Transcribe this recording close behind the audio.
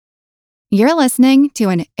You're listening to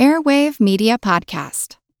an Airwave Media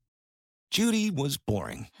Podcast. Judy was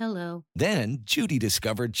boring. Hello. Then Judy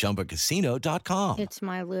discovered ChumbaCasino.com. It's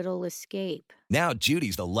my little escape. Now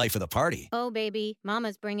Judy's the life of the party. Oh, baby,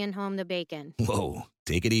 mama's bringing home the bacon. Whoa,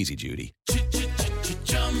 take it easy, Judy.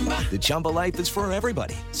 The Chumba life is for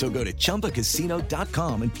everybody. So go to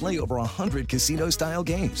ChumbaCasino.com and play over 100 casino-style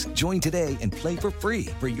games. Join today and play for free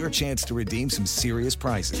for your chance to redeem some serious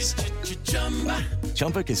prizes.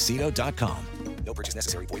 ChumbaCasino.com. No purchase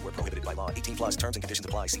necessary. Void where prohibited by law. 18 plus terms and conditions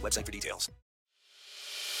apply. See website for details.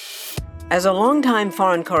 As a longtime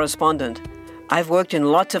foreign correspondent, I've worked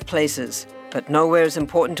in lots of places, but nowhere as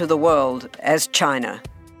important to the world as China.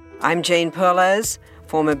 I'm Jane Perlez,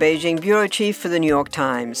 former Beijing bureau chief for the New York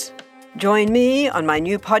Times. Join me on my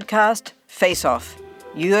new podcast, Face Off,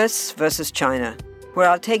 U.S. versus China, where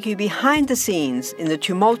I'll take you behind the scenes in the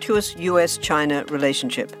tumultuous U.S.-China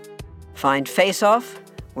relationship. Find Face Off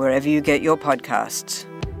wherever you get your podcasts.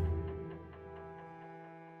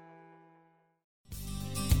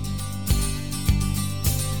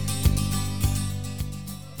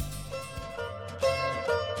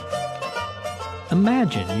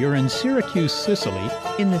 Imagine you're in Syracuse, Sicily,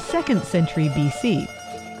 in the 2nd century BC.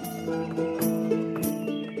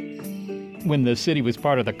 when the city was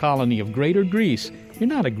part of the colony of Greater Greece. You're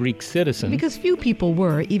not a Greek citizen. Because few people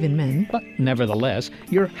were, even men. But nevertheless,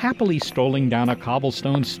 you're happily strolling down a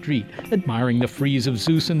cobblestone street, admiring the frieze of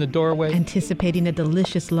Zeus in the doorway. Anticipating a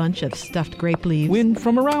delicious lunch of stuffed grape leaves. When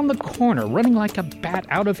from around the corner, running like a bat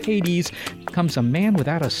out of Hades, comes a man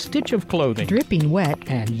without a stitch of clothing. Dripping wet.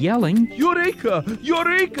 And yelling, Eureka!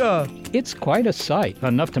 Eureka! It's quite a sight,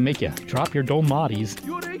 enough to make you drop your dolmades.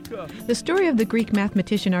 Eureka! The story of the Greek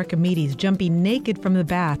mathematician Archimedes jumping naked from the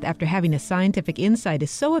bath after having a scientific insight is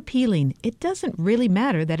so appealing, it doesn't really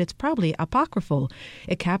matter that it's probably apocryphal.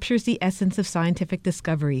 It captures the essence of scientific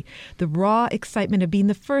discovery, the raw excitement of being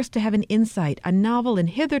the first to have an insight, a novel and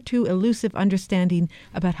hitherto elusive understanding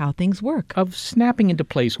about how things work. Of snapping into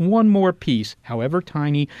place one more piece, however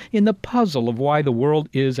tiny, in the puzzle of why the world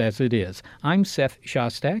is as it is. I'm Seth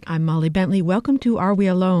Shostak. I'm Molly Bentley. Welcome to Are We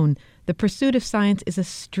Alone? The pursuit of science is a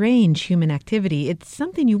strange human activity. It's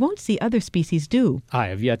something you won't see other species do. I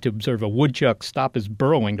have yet to observe a woodchuck stop his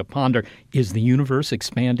burrowing to ponder, is the universe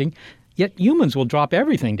expanding? Yet humans will drop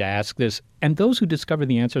everything to ask this, and those who discover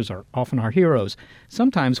the answers are often our heroes.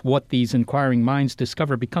 Sometimes what these inquiring minds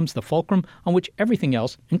discover becomes the fulcrum on which everything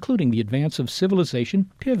else, including the advance of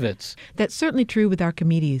civilization, pivots. That's certainly true with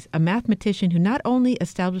Archimedes, a mathematician who not only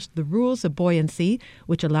established the rules of buoyancy,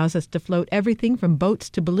 which allows us to float everything from boats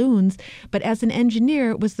to balloons, but as an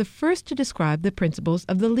engineer was the first to describe the principles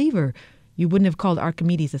of the lever. You wouldn't have called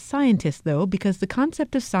Archimedes a scientist, though, because the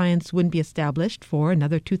concept of science wouldn't be established for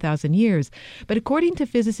another 2,000 years. But according to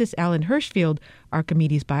physicist Alan Hirschfeld,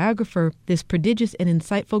 Archimedes' biographer, this prodigious and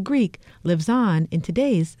insightful Greek lives on in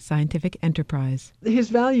today's scientific enterprise. His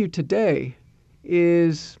value today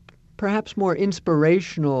is perhaps more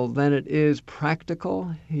inspirational than it is practical.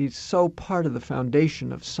 He's so part of the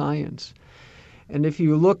foundation of science. And if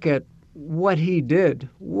you look at what he did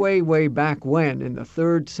way, way back when, in the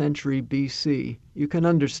 3rd century BC, you can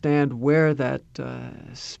understand where that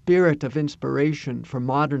spirit of inspiration for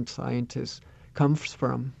modern scientists comes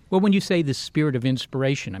from. Well, when you say the spirit of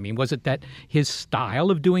inspiration, I mean, was it that his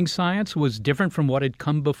style of doing science was different from what had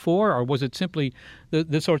come before, or was it simply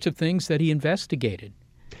the sorts of things that he investigated?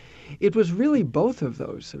 It was really both of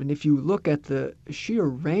those. I mean, if you look at the sheer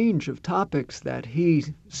range of topics that he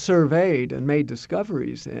surveyed and made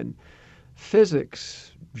discoveries in,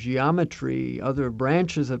 physics, geometry, other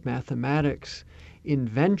branches of mathematics,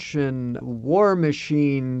 invention, war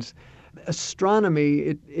machines,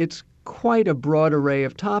 astronomy, it's quite a broad array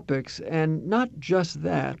of topics. And not just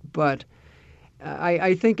that, but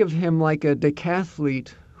I think of him like a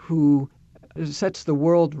decathlete who sets the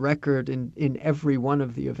world record in every one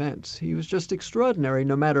of the events. He was just extraordinary,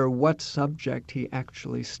 no matter what subject he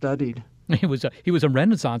actually studied. He was a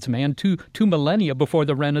Renaissance man, two millennia before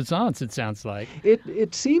the Renaissance, it sounds like.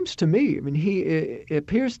 It seems to me. I mean, he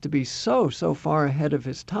appears to be so far ahead of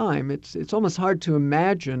his time. It's almost hard to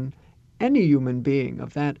imagine any human being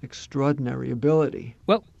of that extraordinary ability.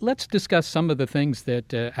 Well, let's discuss some of the things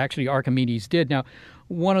that actually Archimedes did. Now,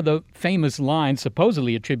 one of the famous lines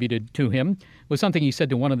supposedly attributed to him was something he said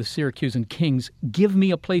to one of the Syracusan kings, "Give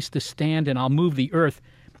me a place to stand and I'll move the earth."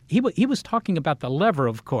 He was talking about the lever,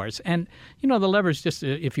 of course. And, you know, the lever is just,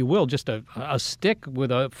 if you will, just a stick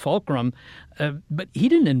with a fulcrum. But he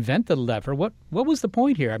didn't invent the lever. What was the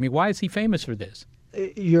point here? I mean, why is he famous for this?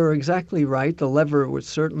 You're exactly right. The lever was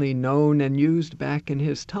certainly known and used back in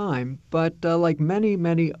his time. But like many,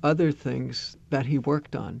 many other things that he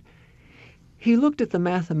worked on, he looked at the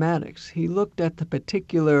mathematics. He looked at the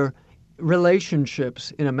particular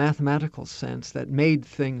relationships in a mathematical sense that made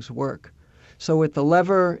things work. So with the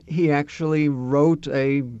lever, he actually wrote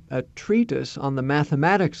a treatise on the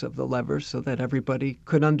mathematics of the lever so that everybody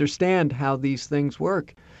could understand how these things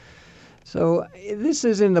work. So this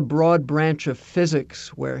is in the broad branch of physics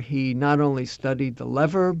where he not only studied the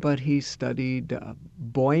lever, but he studied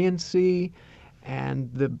buoyancy and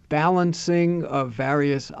the balancing of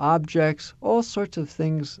various objects, all sorts of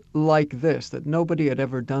things like this that nobody had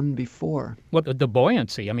ever done before. Well, the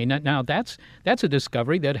buoyancy, I mean, now that's a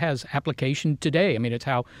discovery that has application today. I mean, it's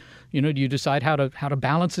how, you decide how to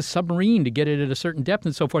balance a submarine to get it at a certain depth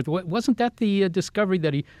and so forth. Wasn't that the discovery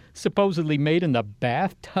that he supposedly made in the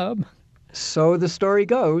bathtub? So the story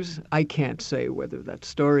goes. I can't say whether that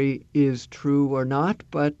story is true or not,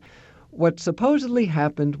 but what supposedly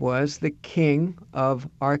happened was the king of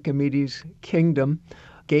Archimedes' kingdom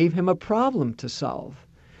gave him a problem to solve.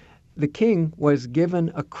 The king was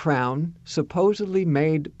given a crown supposedly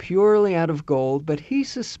made purely out of gold, but he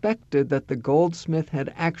suspected that the goldsmith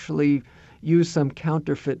had actually used some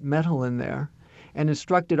counterfeit metal in there and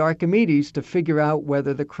instructed Archimedes to figure out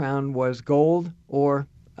whether the crown was gold or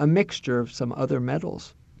a mixture of some other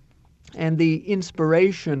metals. And the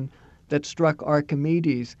inspiration that struck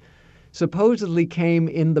Archimedes supposedly came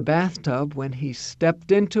in the bathtub when he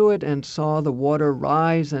stepped into it and saw the water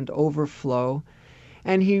rise and overflow.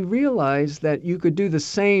 And he realized that you could do the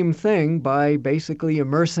same thing by basically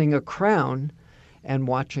immersing a crown and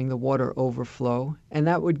watching the water overflow. And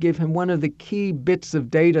that would give him one of the key bits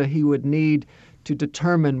of data he would need to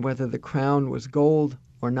determine whether the crown was gold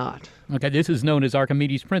or not. Okay, this is known as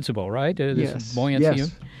Archimedes' principle, right? Yes. Buoyancy.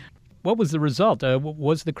 Yes. What was the result?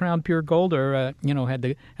 Was the crown pure gold, or had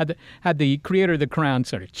the creator of the crown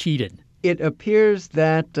sort of cheated? It appears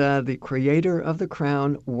that the creator of the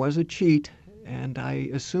crown was a cheat, and I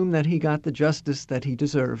assume that he got the justice that he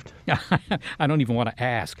deserved. I don't even want to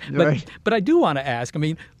ask, Right. but I do want to ask. I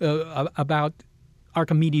mean, about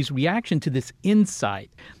Archimedes' reaction to this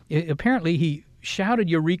insight. Apparently, he shouted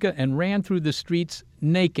Eureka and ran through the streets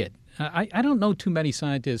naked. I don't know too many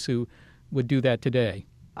scientists who would do that today.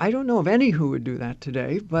 I don't know of any who would do that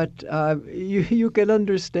today, but you can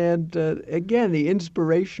understand, again, the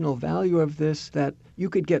inspirational value of this, that you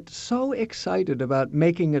could get so excited about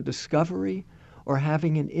making a discovery or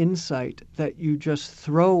having an insight that you just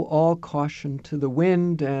throw all caution to the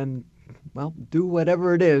wind and, well, do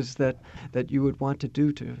whatever it is that you would want to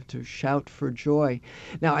do to shout for joy.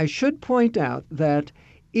 Now, I should point out that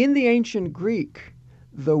in the ancient Greek,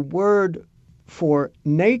 the word for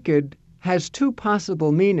naked has two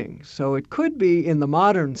possible meanings. So it could be in the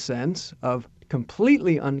modern sense of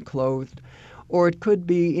completely unclothed, or it could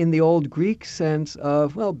be in the old Greek sense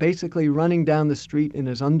of, well, basically running down the street in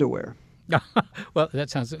his underwear. Well,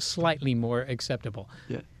 that sounds slightly more acceptable.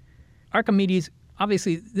 Yeah. Archimedes,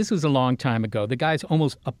 obviously, this was a long time ago. The guy's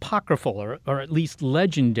almost apocryphal, or at least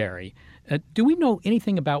legendary. Do we know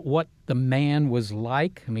anything about what the man was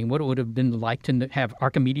like? I mean, what it would have been like to have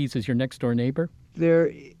Archimedes as your next-door neighbor?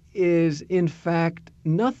 There is, in fact,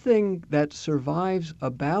 nothing that survives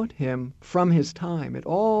about him from his time. It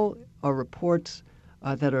all are reports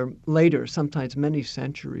that are later, sometimes many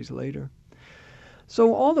centuries later.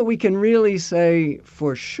 So all that we can really say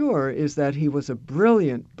for sure is that he was a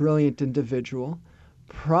brilliant, brilliant individual,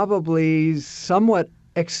 probably somewhat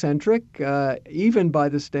eccentric, even by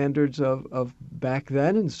the standards of back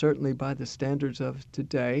then and certainly by the standards of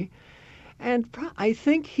today. And I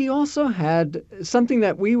think he also had something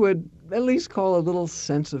that we would at least call a little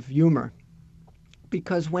sense of humor,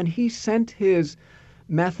 because when he sent his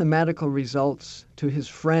mathematical results to his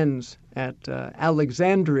friends at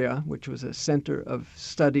Alexandria, which was a center of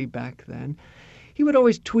study back then, he would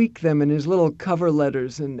always tweak them in his little cover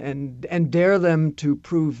letters and dare them to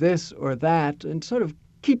prove this or that and sort of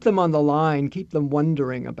keep them on the line, keep them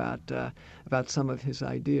wondering about some of his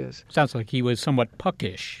ideas. Sounds like he was somewhat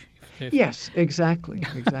puckish. Yes,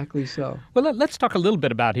 exactly so. Well, let's talk a little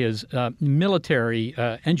bit about his military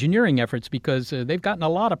engineering efforts, because they've gotten a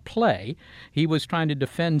lot of play. He was trying to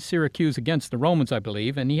defend Syracuse against the Romans, I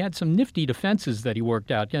believe, and he had some nifty defenses that he worked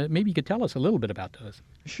out. Maybe you could tell us a little bit about those.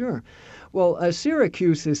 Sure. Well,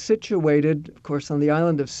 Syracuse is situated, of course, on the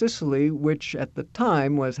island of Sicily, which at the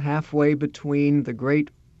time was halfway between the great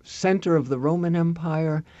center of the Roman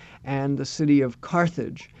Empire and the city of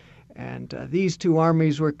Carthage. And these two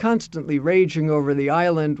armies were constantly raging over the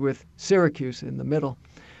island with Syracuse in the middle.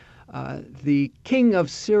 The king of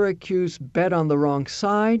Syracuse bet on the wrong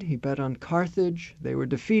side. He bet on Carthage. They were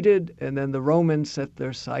defeated, and then the Romans set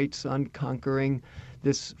their sights on conquering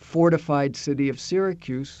this fortified city of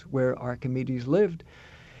Syracuse where Archimedes lived.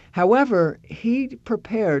 However, he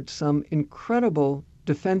prepared some incredible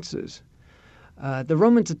defenses. The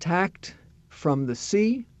Romans attacked from the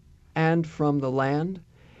sea and from the land,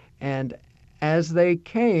 and as they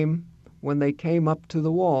came, when they came up to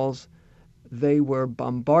the walls, they were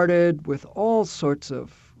bombarded with all sorts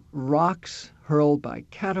of rocks hurled by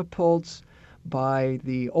catapults, by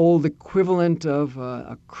the old equivalent of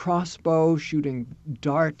a crossbow shooting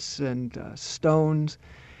darts and stones.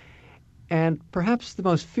 And perhaps the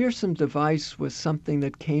most fearsome device was something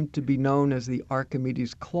that came to be known as the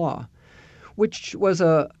Archimedes claw, which was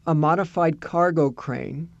a modified cargo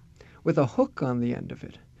crane with a hook on the end of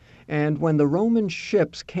it. And when the Roman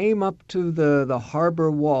ships came up to the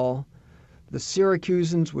harbor wall, the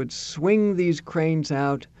Syracusans would swing these cranes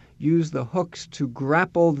out, use the hooks to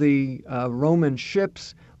grapple the Roman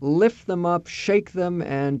ships, lift them up, shake them,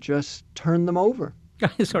 and just turn them over.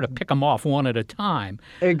 Sort of pick them off one at a time.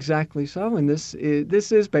 Exactly so. And this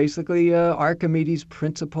is basically Archimedes'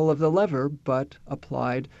 principle of the lever, but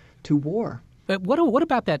applied to war. But what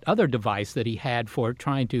about that other device that he had for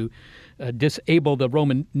trying to disable the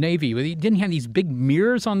Roman Navy? He didn't have these big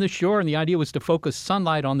mirrors on the shore, and the idea was to focus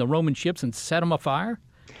sunlight on the Roman ships and set them afire?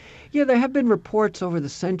 Yeah, there have been reports over the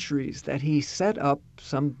centuries that he set up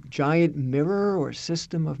some giant mirror or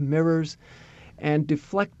system of mirrors and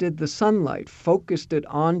deflected the sunlight, focused it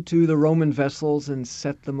onto the Roman vessels and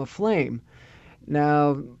set them aflame.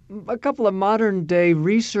 Now, a couple of modern-day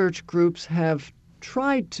research groups have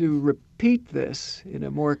tried to repeat this in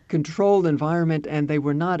a more controlled environment, and they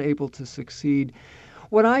were not able to succeed.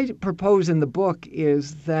 What I propose in the book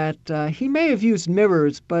is that he may have used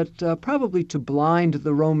mirrors, but probably to blind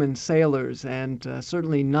the Roman sailors and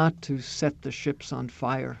certainly not to set the ships on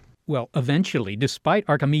fire. Well, eventually, despite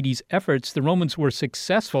Archimedes' efforts, the Romans were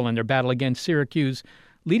successful in their battle against Syracuse,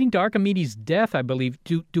 leading to Archimedes' death, I believe.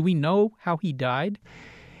 Do we know how he died?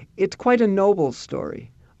 It's quite a noble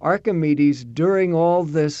story. Archimedes, during all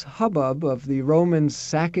this hubbub of the Romans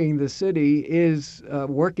sacking the city, is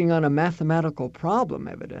working on a mathematical problem,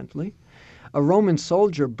 evidently. A Roman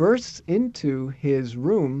soldier bursts into his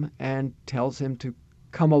room and tells him to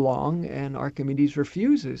come along, and Archimedes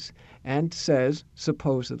refuses and says,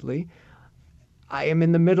 supposedly, "I am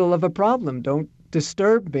in the middle of a problem. Don't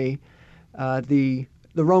disturb me." The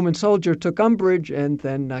Roman soldier took umbrage and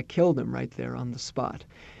then killed him right there on the spot.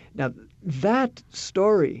 Now, that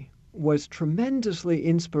story was tremendously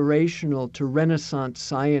inspirational to Renaissance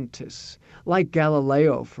scientists, like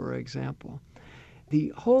Galileo, for example.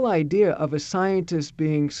 The whole idea of a scientist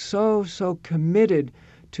being so committed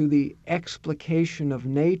to the explication of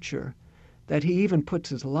nature that he even puts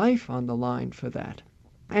his life on the line for that,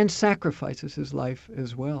 and sacrifices his life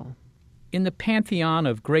as well. In the pantheon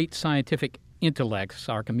of great scientific intellects,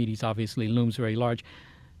 Archimedes obviously looms very large.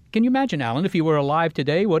 Can you imagine, Alan, if he were alive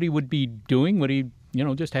today, what he would be doing? Would he,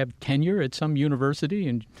 just have tenure at some university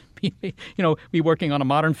and, be working on a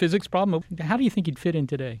modern physics problem? How do you think he'd fit in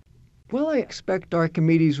today? Well, I expect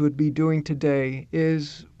Archimedes would be doing today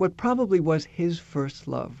is what probably was his first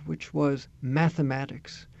love, which was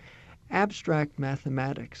mathematics, abstract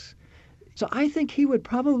mathematics. So I think he would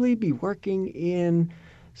probably be working in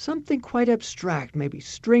something quite abstract, maybe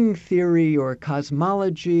string theory or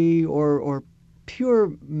cosmology or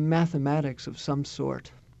pure mathematics of some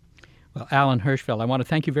sort. Well, Alan Hirschfeld, I want to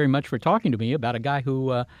thank you very much for talking to me about a guy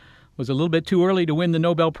who was a little bit too early to win the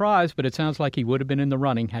Nobel Prize, but it sounds like he would have been in the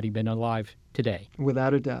running had he been alive today.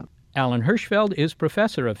 Without a doubt. Alan Hirschfeld is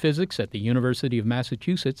professor of physics at the University of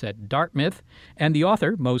Massachusetts at Dartmouth and the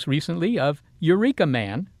author, most recently, of Eureka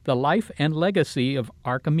Man, The Life and Legacy of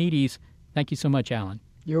Archimedes. Thank you so much, Alan.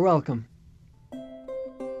 You're welcome.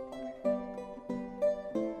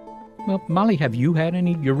 Well, Molly, have you had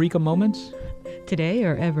any Eureka moments? Today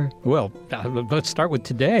or ever? Well, let's start with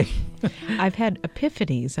today. I've had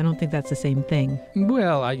epiphanies. I don't think that's the same thing.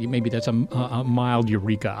 Well, maybe that's a mild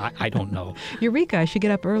Eureka. I don't know. Eureka, I should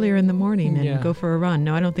get up earlier in the morning and go for a run.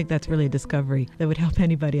 No, I don't think that's really a discovery that would help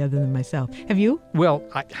anybody other than myself. Have you? Well,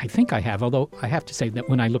 I think I have, although I have to say that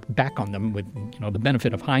when I look back on them with the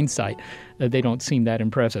benefit of hindsight, they don't seem that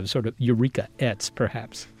impressive, sort of Eureka-ettes,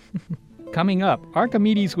 perhaps. Coming up,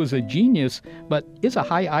 Archimedes was a genius, but is a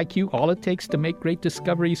high IQ all it takes to make great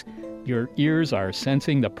discoveries? Your ears are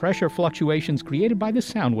sensing the pressure fluctuations created by the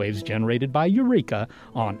sound waves generated by Eureka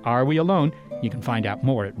on Are We Alone? You can find out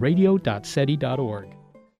more at radio.seti.org.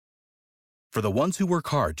 For the ones who work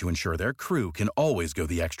hard to ensure their crew can always go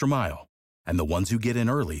the extra mile, and the ones who get in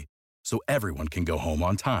early so everyone can go home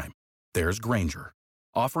on time, there's Grainger,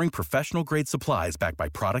 offering professional-grade supplies backed by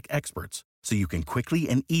product experts, so you can quickly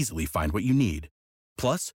and easily find what you need.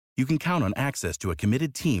 Plus, you can count on access to a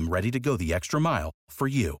committed team ready to go the extra mile for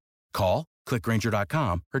you. Call, click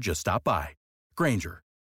Grainger.com, or just stop by. Grainger,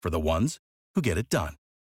 for the ones who get it done.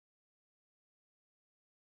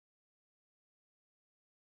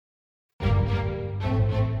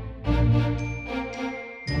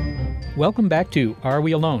 Welcome back to Are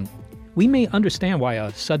We Alone? We may understand why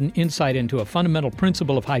a sudden insight into a fundamental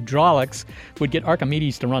principle of hydraulics would get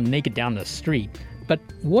Archimedes to run naked down the street. But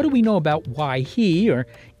what do we know about why he, or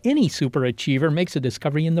any superachiever, makes a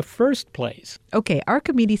discovery in the first place? Okay,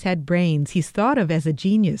 Archimedes had brains. He's thought of as a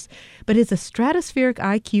genius. But is a stratospheric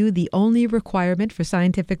IQ the only requirement for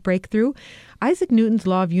scientific breakthrough? Isaac Newton's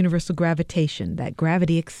law of universal gravitation, that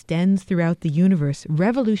gravity extends throughout the universe,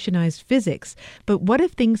 revolutionized physics. But what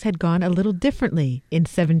if things had gone a little differently in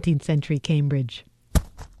 17th century Cambridge?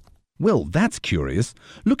 Well, that's curious.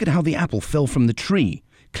 Look at how the apple fell from the tree.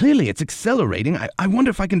 Clearly it's accelerating. I wonder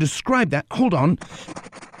if I can describe that. Hold on.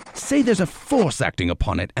 Say there's a force acting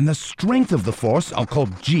upon it, and the strength of the force, I'll call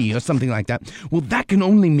G or something like that, well, that can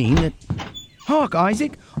only mean that... Hark,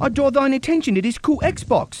 Isaac, I draw thine attention to this cool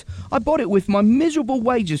Xbox. I bought it with my miserable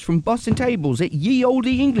wages from Boston tables at ye olde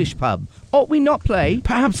English pub. Ought we not play?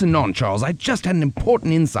 Perhaps anon, Charles. I just had an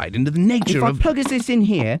important insight into the nature If of... I pluggeth this in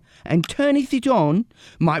here and turneth it on,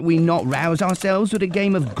 might we not rouse ourselves with a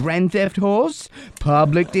game of Grand Theft Horse?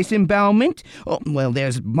 Public disembowelment? Oh, well,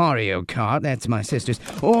 there's Mario Kart, that's my sister's.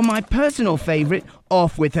 Or my personal favourite,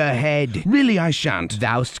 Off With Her Head. Really, I shan't.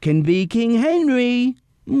 Thou'st can be King Henry.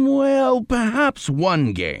 Well, perhaps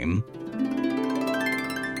one game.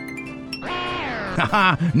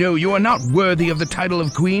 Haha, no, you are not worthy of the title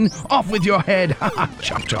of queen. Off with your head. Haha,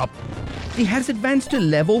 chop chop. Thee has advanced to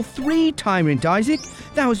level 3, Tyrant Isaac.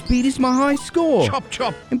 Thou hast beatest my high score. Chop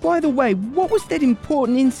chop. And by the way, what was that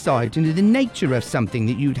important insight into the nature of something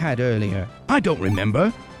that you'd had earlier? I don't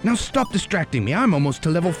remember. Now stop distracting me. I'm almost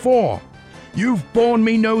to level 4. You've borne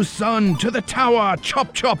me no son. To the tower.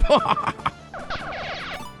 Chop chop.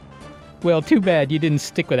 Well, too bad you didn't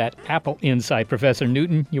stick with that apple insight, Professor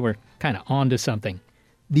Newton. You were kind of onto something.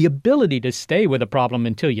 The ability to stay with a problem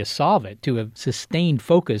until you solve it, to have sustained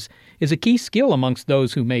focus, is a key skill amongst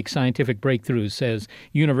those who make scientific breakthroughs, says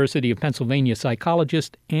University of Pennsylvania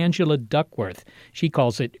psychologist Angela Duckworth. She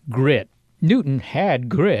calls it grit. Newton had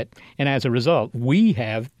grit, and as a result, we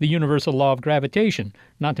have the universal law of gravitation,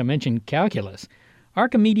 not to mention calculus.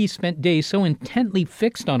 Archimedes spent days so intently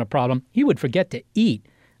fixed on a problem, he would forget to eat.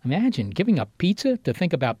 Imagine giving up pizza to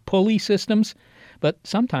think about pulley systems, but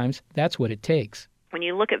sometimes that's what it takes. When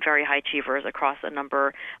you look at very high achievers across a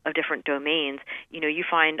number of different domains, you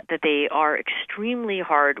find that they are extremely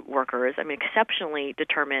hard workers, exceptionally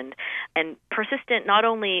determined and persistent, not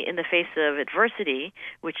only in the face of adversity,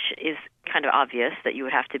 which is kind of obvious that you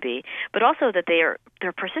would have to be, but also that they're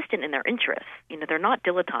persistent in their interests. They're not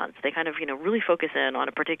dilettantes. They kind of, really focus in on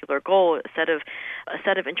a particular goal, a set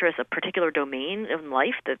of interests, a particular domain in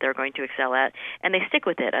life that they're going to excel at, and they stick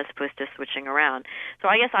with it as opposed to switching around. So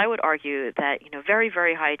I guess I would argue that, very,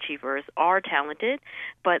 very high achievers are talented,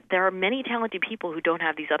 but there are many talented people who don't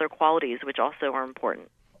have these other qualities, which also are important.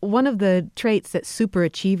 One of the traits that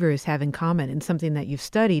superachievers have in common, and something that you've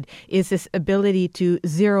studied, is this ability to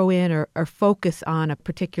zero in or focus on a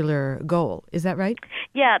particular goal. Is that right?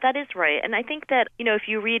 Yeah, that is right. And I think that, if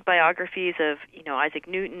you read biographies of, Isaac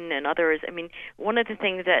Newton and others, one of the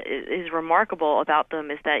things that is remarkable about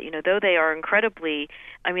them is that, though they are incredibly,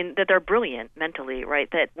 that they're brilliant mentally, right?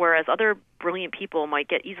 That whereas other brilliant people might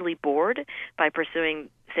get easily bored by pursuing,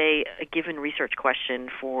 say, a given research question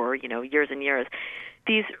for, years and years,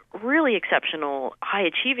 these really exceptional,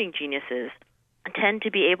 high-achieving geniuses tend to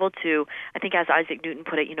be able to, I think as Isaac Newton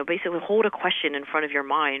put it, basically hold a question in front of your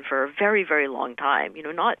mind for a very, very long time,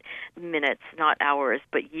 not minutes, not hours,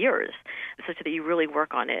 but years, such that you really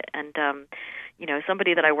work on it. And,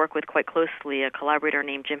 somebody that I work with quite closely, a collaborator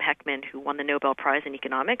named Jim Heckman, who won the Nobel Prize in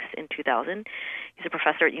Economics in 2000, he's a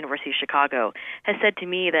professor at the University of Chicago, has said to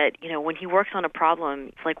me that, when he works on a problem,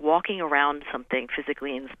 it's like walking around something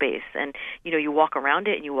physically in space. And, you walk around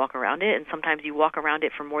it and you walk around it, and sometimes you walk around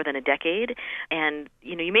it for more than a decade. And,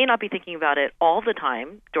 you may not be thinking about it all the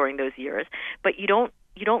time during those years, but you don't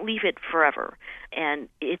leave it forever. And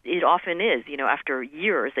it often is, after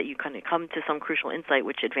years that you kind of come to some crucial insight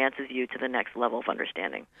which advances you to the next level of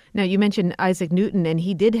understanding. Now, you mentioned Isaac Newton, and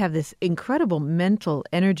he did have this incredible mental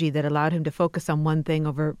energy that allowed him to focus on one thing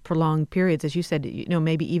over prolonged periods, as you said,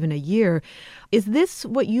 maybe even a year. Is this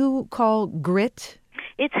what you call grit?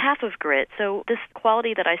 It's half of grit. So this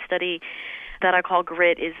quality that I study that I call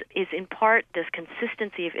grit is in part this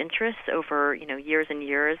consistency of interests over, years and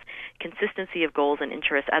years, consistency of goals and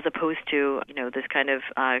interests as opposed to, this kind of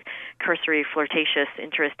cursory, flirtatious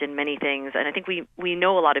interest in many things. And I think we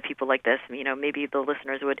know a lot of people like this. Maybe the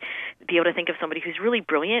listeners would be able to think of somebody who's really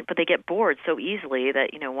brilliant, but they get bored so easily that,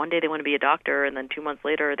 one day they want to be a doctor and then 2 months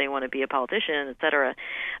later they want to be a politician, et cetera.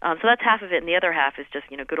 So that's half of it. And the other half is just,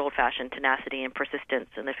 good old-fashioned tenacity and persistence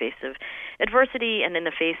in the face of adversity and in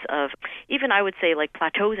the face of even, I would say, like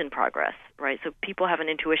plateaus in progress, right? So people have an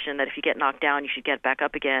intuition that if you get knocked down, you should get back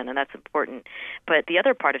up again, and that's important. But the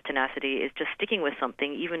other part of tenacity is just sticking with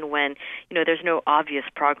something even when, there's no obvious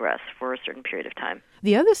progress for a certain period of time.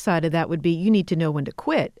 The other side of that would be you need to know when to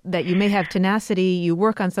quit, that you may have tenacity, you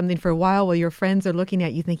work on something for a while your friends are looking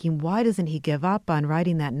at you thinking, why doesn't he give up on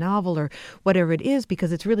writing that novel or whatever it is,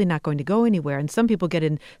 because it's really not going to go anywhere. And some people get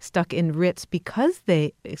stuck in rits because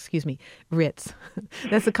rits.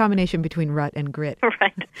 That's a combination between rut and grit.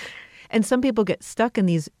 Right. And some people get stuck in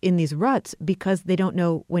these ruts because they don't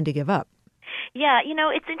know when to give up. Yeah,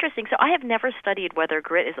 it's interesting. So I have never studied whether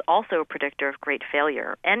grit is also a predictor of great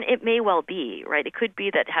failure, and it may well be, right? It could be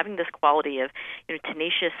that having this quality of,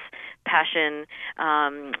 tenacious passion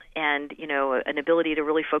and, an ability to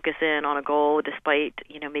really focus in on a goal despite,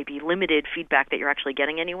 maybe limited feedback that you're actually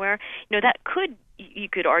getting anywhere, that could, you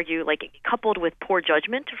could argue, like coupled with poor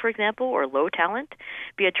judgment, for example, or low talent,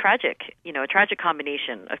 be a tragic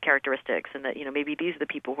combination of characteristics, and that, maybe these are the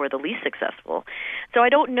people who are the least successful. So I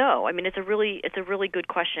don't know. I mean, it's a really good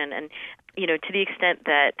question, and to the extent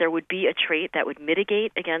that there would be a trait that would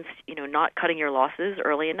mitigate against not cutting your losses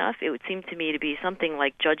early enough, it would seem to me to be something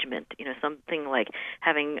like judgment, something like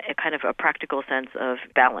having a kind of a practical sense of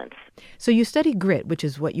balance. So you study grit, which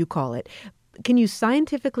is what you call it. Can you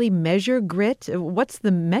scientifically measure grit? What's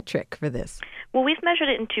the metric for this? Well, we've measured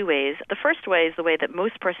it in two ways. The first way is the way that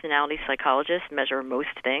most personality psychologists measure most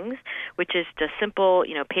things, which is just simple,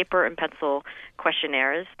 paper and pencil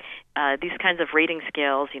questionnaires. These kinds of rating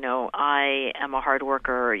scales, I am a hard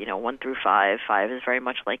worker, 1 through 5. 5 is very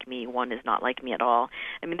much like me. 1 is not like me at all.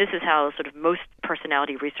 I mean, this is how sort of most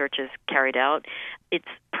personality research is carried out. Its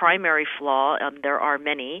primary flaw, there are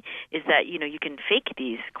many, is that, you can fake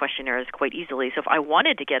these questionnaires quite easily. So if I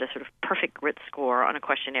wanted to get a sort of perfect grit score on a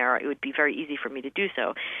questionnaire, it would be very easy for me to do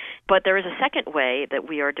so. But there is a second way that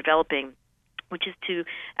we are developing, which is to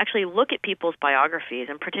actually look at people's biographies,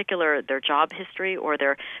 in particular their job history or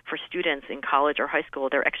for students in college or high school,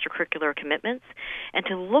 their extracurricular commitments, and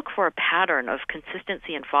to look for a pattern of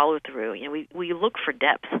consistency and follow-through. We look for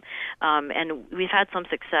depth, and we've had some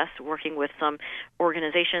success working with some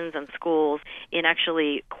organizations and schools in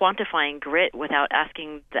actually quantifying grit without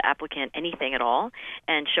asking the applicant anything at all,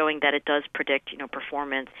 and showing that it does predict,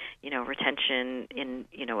 performance, retention in,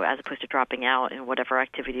 as opposed to dropping out in whatever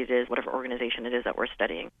activity it is, whatever organization it is that we're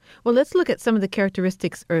studying. Well, let's look at some of the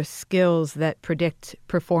characteristics or skills that predict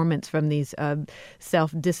performance from these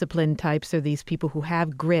self-disciplined types or these people who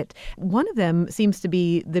have grit. One of them seems to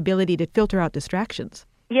be the ability to filter out distractions.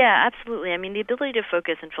 Yeah, absolutely. I mean, the ability to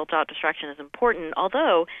focus and filter out distraction is important,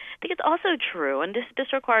 although I think it's also true, and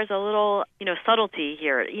this requires a little, subtlety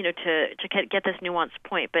here, to get this nuanced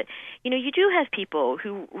point. But, you do have people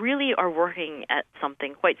who really are working at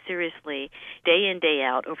something quite seriously day in, day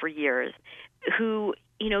out over years who,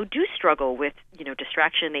 do struggle with,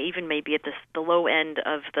 distraction. They even may be at the low end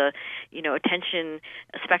of the, attention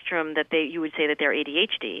spectrum that you would say that they're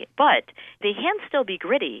ADHD. But they can still be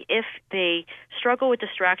gritty if they struggle with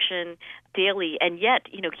distraction daily and yet,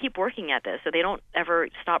 keep working at this. So they don't ever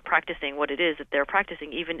stop practicing what it is that they're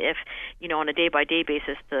practicing, even if, on a day-by-day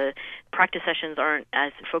basis, the practice sessions aren't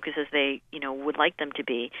as focused as they, would like them to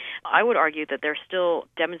be. I would argue that they're still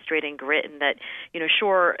demonstrating grit and that,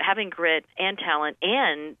 sure, having grit and talent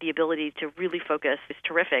and the ability to really focus is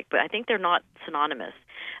terrific, but I think they're not synonymous.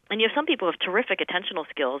 And you have some people who have terrific attentional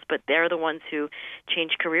skills, but they're the ones who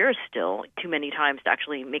change careers still too many times to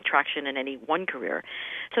actually make traction in any one career.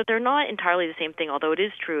 So they're not entirely the same thing, although it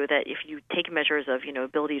is true that if you take measures of,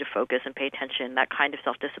 ability to focus and pay attention, that kind of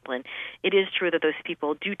self-discipline, it is true that those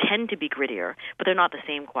people do tend to be grittier, but they're not the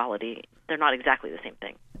same quality. They're not exactly the same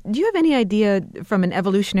thing. Do you have any idea from an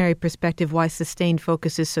evolutionary perspective why sustained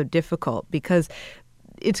focus is so difficult? Because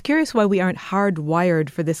it's curious why we aren't hardwired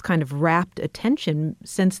for this kind of rapt attention,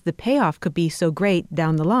 since the payoff could be so great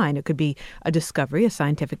down the line. It could be a discovery, a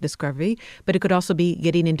scientific discovery, but it could also be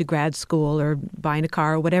getting into grad school or buying a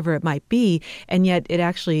car or whatever it might be, and yet it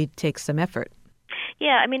actually takes some effort.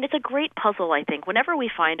 Yeah, I mean, it's a great puzzle, I think. Whenever we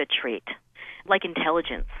find a trait, like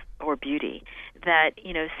intelligence, or beauty that,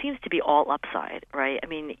 seems to be all upside, right? I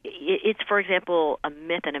mean, it's, for example, a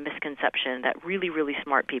myth and a misconception that really, really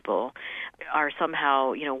smart people are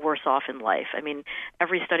somehow, worse off in life. I mean,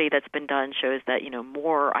 every study that's been done shows that,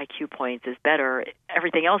 more IQ points is better,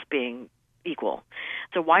 everything else being equal.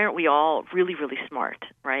 So why aren't we all really, really smart,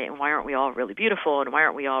 right? And why aren't we all really beautiful? And why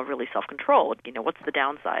aren't we all really self-controlled? What's the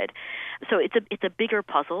downside? So it's a bigger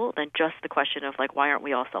puzzle than just the question of like, why aren't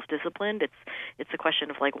we all self-disciplined? It's the question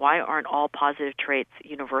of like, why aren't all positive traits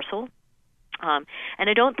universal? And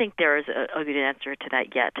I don't think there is a good answer to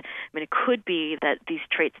that yet. I mean, it could be that these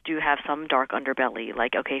traits do have some dark underbelly.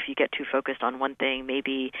 Like, okay, if you get too focused on one thing,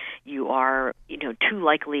 maybe you are, too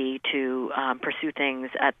likely to pursue things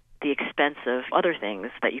at the expense of other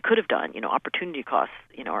things that you could have done. Opportunity costs,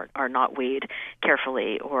 are not weighed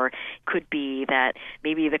carefully, or could be that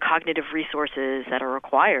maybe the cognitive resources that are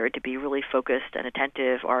required to be really focused and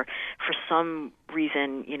attentive are, for some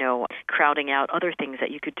reason, crowding out other things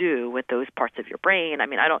that you could do with those parts of your brain. I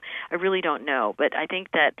mean, I really don't know, but I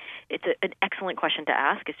think that it's an excellent question to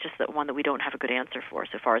ask. It's just that one that we don't have a good answer for,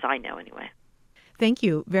 so far as I know, anyway. Thank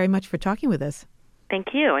you very much for talking with us.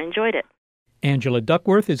 Thank you. I enjoyed it. Angela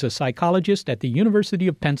Duckworth is a psychologist at the University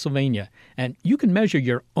of Pennsylvania, and you can measure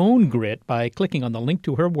your own grit by clicking on the link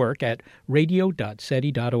to her work at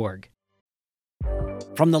radio.seti.org.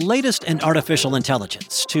 From the latest in artificial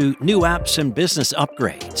intelligence to new apps and business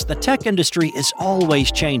upgrades, the tech industry is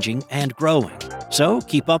always changing and growing. So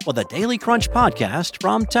keep up with the Daily Crunch podcast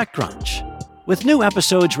from TechCrunch. With new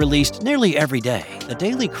episodes released nearly every day, the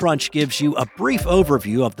Daily Crunch gives you a brief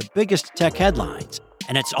overview of the biggest tech headlines,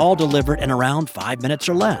 and it's all delivered in around 5 minutes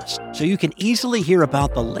or less, so you can easily hear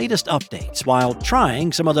about the latest updates while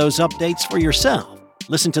trying some of those updates for yourself.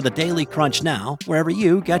 Listen to the Daily Crunch now wherever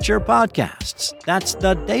you get your podcasts. That's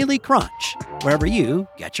the Daily Crunch, wherever you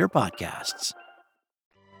get your podcasts.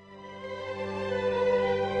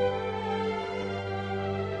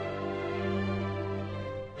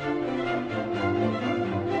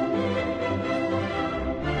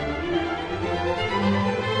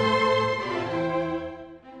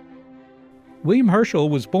 William Herschel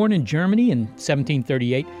was born in Germany in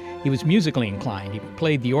 1738. He was musically inclined. He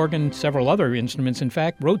played the organ, several other instruments, in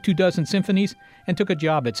fact, wrote 24 symphonies, and took a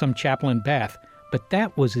job at some chapel in Bath. But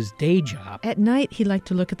that was his day job. At night, he liked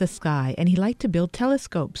to look at the sky, and he liked to build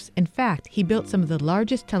telescopes. In fact, he built some of the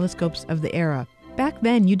largest telescopes of the era. Back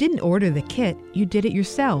then, you didn't order the kit, you did it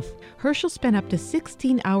yourself. Herschel spent up to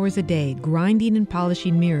 16 hours a day grinding and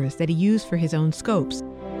polishing mirrors that he used for his own scopes.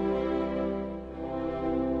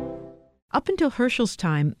 Up until Herschel's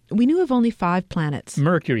time, we knew of only 5 planets: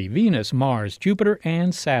 Mercury, Venus, Mars, Jupiter,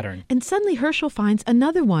 and Saturn. And suddenly Herschel finds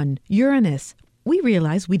another one, Uranus. We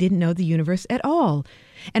realized we didn't know the universe at all.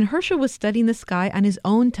 And Herschel was studying the sky on his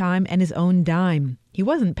own time and his own dime. He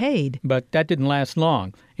wasn't paid. But that didn't last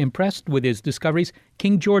long. Impressed with his discoveries,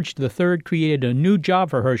 King George III created a new job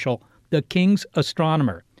for Herschel, the King's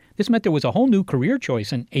Astronomer. This meant there was a whole new career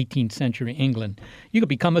choice in 18th century England. You could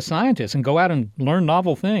become a scientist and go out and learn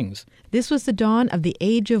novel things. This was the dawn of the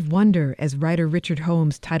Age of Wonder, as writer Richard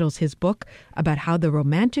Holmes titles his book, about how the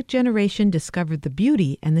Romantic generation discovered the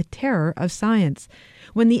beauty and the terror of science.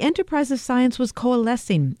 When the enterprise of science was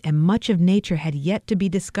coalescing and much of nature had yet to be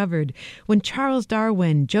discovered, when Charles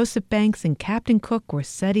Darwin, Joseph Banks, and Captain Cook were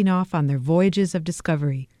setting off on their voyages of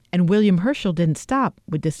discovery. And William Herschel didn't stop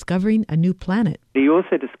with discovering a new planet. He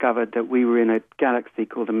also discovered that we were in a galaxy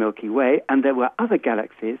called the Milky Way, and there were other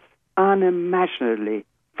galaxies unimaginably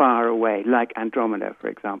far away, like Andromeda, for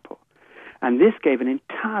example. And this gave an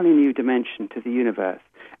entirely new dimension to the universe,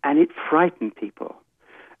 and it frightened people.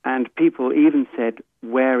 And people even said,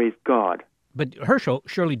 "Where is God?" But Herschel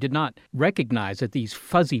surely did not recognize that these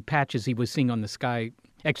fuzzy patches he was seeing on the sky,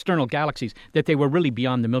 external galaxies, that they were really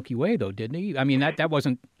beyond the Milky Way, though, didn't he? I mean, that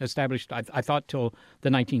wasn't established, I thought, till the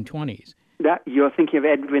 1920s. You're thinking of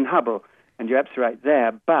Edwin Hubble, and you're absolutely right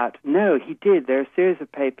there. But no, he did. There are a series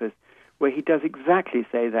of papers where he does exactly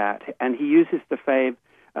say that, and he uses the phrase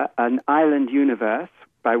an island universe,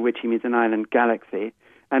 by which he means an island galaxy,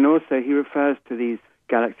 and also he refers to these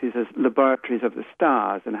galaxies as laboratories of the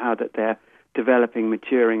stars, and how that they're developing,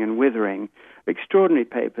 maturing, and withering. Extraordinary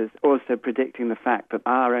papers also predicting the fact that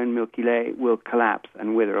our own Milky Way will collapse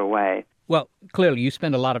and wither away. Well, clearly you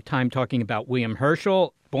spend a lot of time talking about William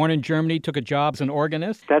Herschel, born in Germany, took a job as an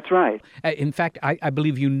organist. That's right. In fact, I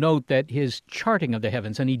believe you note that his charting of the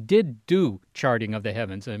heavens, and he did do charting of the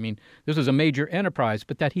heavens. I mean, this was a major enterprise,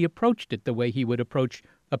 but that he approached it the way he would approach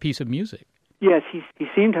a piece of music. Yes, he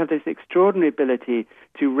seemed to have this extraordinary ability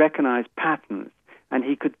to recognize patterns, and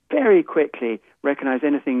he could very quickly recognize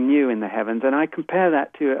anything new in the heavens. And I compare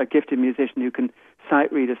that to a gifted musician who can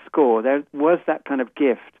sight reader score. There was that kind of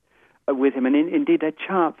gift with him, and indeed their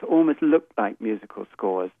charts almost looked like musical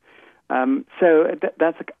scores. So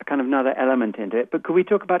that's a kind of another element into it. But could we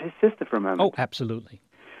talk about his sister for a moment? Oh, absolutely.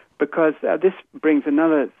 Because this brings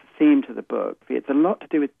another theme to the book. It's a lot to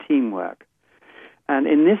do with teamwork. And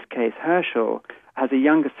in this case, Herschel has a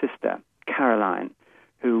younger sister, Caroline,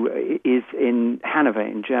 who is in Hanover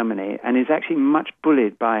in Germany and is actually much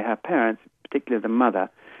bullied by her parents, particularly the mother.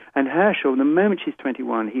 And Herschel, the moment she's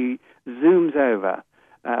 21, he zooms over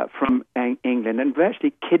from England and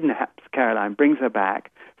virtually kidnaps Caroline, brings her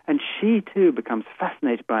back. And she, too, becomes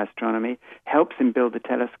fascinated by astronomy, helps him build the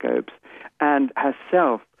telescopes, and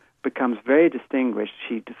herself becomes very distinguished.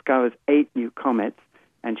 She discovers 8 new comets,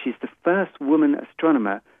 and she's the first woman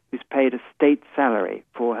astronomer who's paid a state salary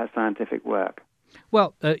for her scientific work.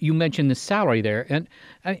 Well, you mentioned the salary there, and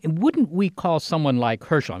wouldn't we call someone like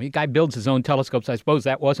Herschel, I mean, the guy builds his own telescopes, I suppose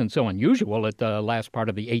that wasn't so unusual at the last part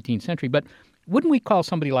of the 18th century, but wouldn't we call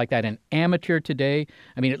somebody like that an amateur today?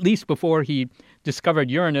 I mean, at least before he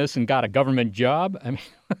discovered Uranus and got a government job? I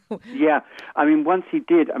mean, yeah, I mean, once he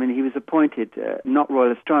did, I mean, he was appointed not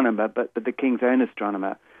royal astronomer, but the king's own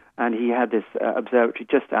astronomer, and he had this observatory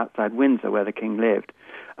just outside Windsor where the king lived.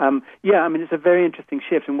 Yeah, I mean, it's a very interesting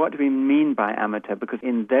shift. And what do we mean by amateur? Because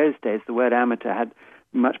in those days, the word amateur had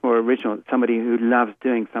much more original, somebody who loves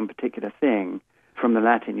doing some particular thing, from the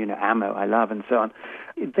Latin, amo, I love, and so on.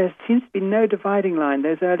 There seems to be no dividing line.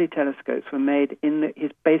 Those early telescopes were made in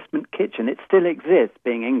his basement kitchen. It still exists,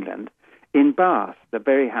 being England, in Bath, the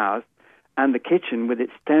very house, and the kitchen with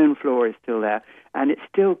its stone floor is still there, and it's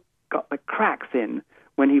still got the cracks in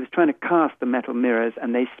when he was trying to cast the metal mirrors,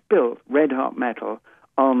 and they spilt red-hot metal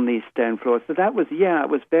on these stone floors. So that was,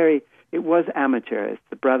 it was amateurish,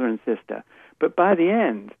 the brother and sister. But by the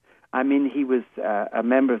end, I mean, he was a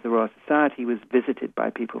member of the Royal Society. He was visited by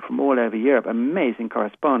people from all over Europe, amazing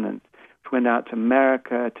correspondence. Went out to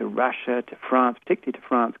America, to Russia, to France, particularly to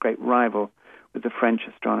France, great rival with the French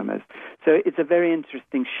astronomers. So it's a very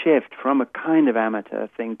interesting shift from a kind of amateur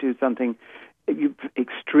thing to something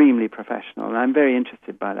extremely professional. And I'm very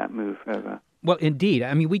interested by that move over. Well, indeed.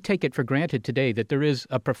 I mean, we take it for granted today that there is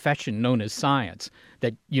a profession known as science,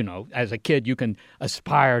 that, as a kid, you can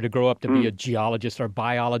aspire to grow up to be a geologist or a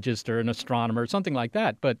biologist or an astronomer or something like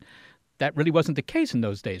that. But that really wasn't the case in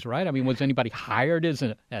those days, right? I mean, was anybody hired as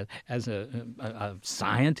a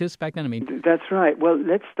scientist back then? I mean, that's right. Well,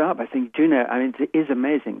 let's start by saying, Juno, I mean, it is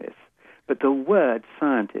amazing this, but the word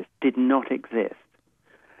scientist did not exist.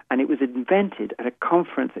 And it was invented at a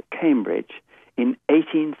conference at Cambridge in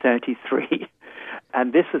 1833.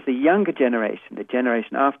 And this was the younger generation, the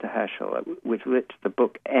generation after Herschel, with which the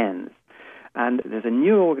book ends. And there's a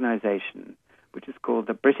new organization, which is called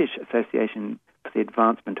the British Association for the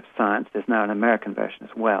Advancement of Science. There's now an American version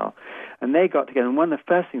as well. And they got together, and one of the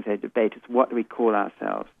first things they debate is, what do we call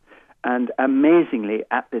ourselves? And amazingly,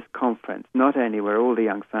 at this conference, not only were all the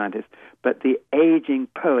young scientists, but the aging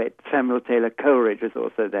poet Samuel Taylor Coleridge was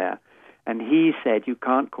also there. And he said, you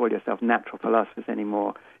can't call yourself natural philosophers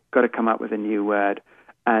anymore. You've got to come up with a new word.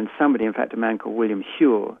 And somebody, in fact, a man called William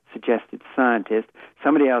Whewell, suggested scientist.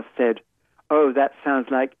 Somebody else said, oh, that sounds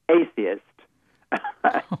like atheist.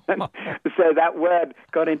 So that word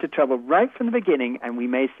got into trouble right from the beginning, and we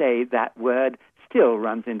may say that word still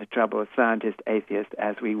runs into trouble with scientist, atheist,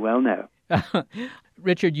 as we well know.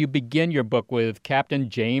 Richard, you begin your book with Captain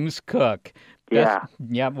James Cook.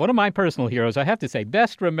 Yeah, one of my personal heroes, I have to say,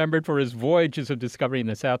 best remembered for his voyages of discovery in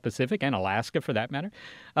the South Pacific and Alaska, for that matter.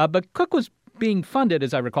 But Cook was being funded,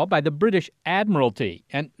 as I recall, by the British Admiralty.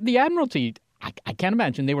 And the Admiralty, I can't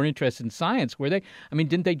imagine they were interested in science, were they? I mean,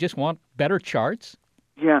 didn't they just want better charts?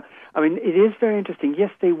 Yeah, I mean, it is very interesting.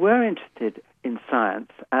 Yes, they were interested in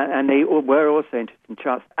science, and they were also interested in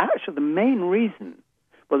charts. Actually, the main reason,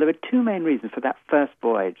 well, there were two main reasons for that first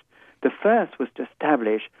voyage. The first was to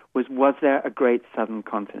establish, was there a great southern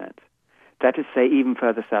continent? That is to say, even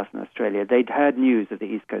further south in Australia. They'd heard news of the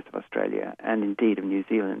east coast of Australia and indeed of New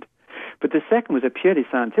Zealand. But the second was a purely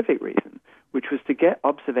scientific reason, which was to get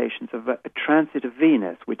observations of a transit of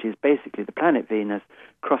Venus, which is basically the planet Venus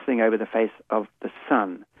crossing over the face of the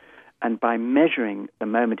sun. And by measuring the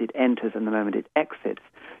moment it enters and the moment it exits,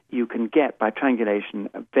 you can get, by triangulation,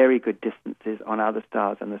 very good distances on other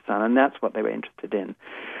stars and the sun, and that's what they were interested in.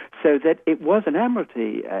 So that it was an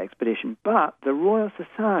Admiralty expedition, but the Royal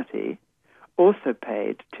Society also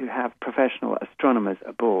paid to have professional astronomers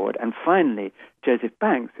aboard. And finally, Joseph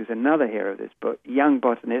Banks, who's another hero of this book, young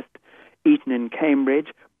botanist, Eton in Cambridge,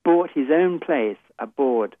 bought his own place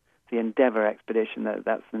aboard the Endeavour expedition.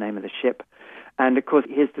 That's the name of the ship. And, of course,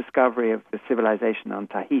 his discovery of the civilization on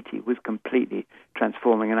Tahiti was completely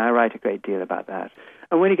transforming, and I write a great deal about that.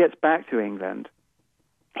 And when he gets back to England,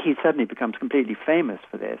 he suddenly becomes completely famous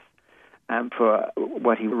for this. For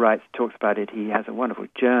what he writes, talks about it. He has a wonderful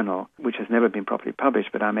journal, which has never been properly published,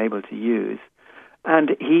 but I'm able to use.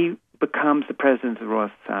 And he becomes the president of the Royal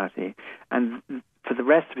Society. And for the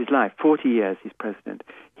rest of his life, 40 years he's president,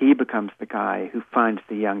 he becomes the guy who finds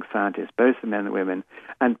the young scientists, both the men and the women,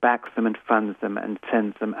 and backs them and funds them and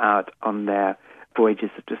sends them out on their voyages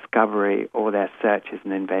of discovery or their searches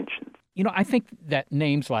and inventions. You know, I think that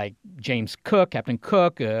names like James Cook, Captain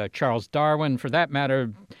Cook, Charles Darwin, for that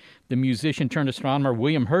matter, the musician turned astronomer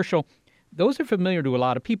William Herschel, those are familiar to a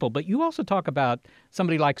lot of people. But you also talk about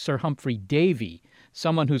somebody like Sir Humphrey Davy,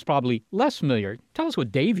 someone who's probably less familiar. Tell us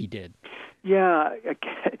what Davy did. Yeah,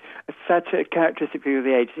 such a characteristic figure of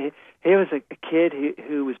the age. He was a kid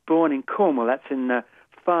who was born in Cornwall. That's in the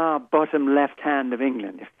far bottom left hand of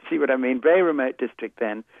England, if you see what I mean. Very remote district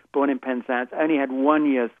then, born in Penzance, only had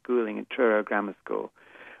 1 year's schooling in Truro Grammar School,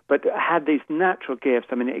 but had these natural gifts.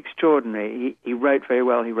 I mean, extraordinary. He wrote very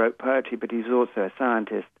well, he wrote poetry, but he was also a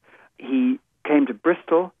scientist. He came to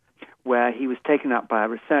Bristol, where he was taken up by a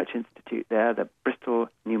research institute there, the Bristol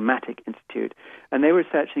Pneumatic Institute, and they were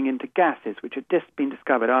researching into gases, which had just been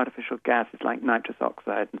discovered, artificial gases like nitrous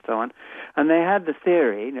oxide and so on. And they had the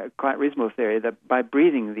theory, quite reasonable theory, that by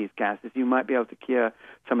breathing these gases, you might be able to cure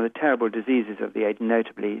some of the terrible diseases of the age,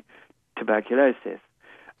 notably tuberculosis.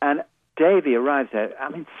 And Davy arrives there,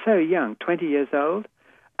 so young, 20 years old,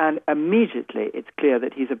 and immediately it's clear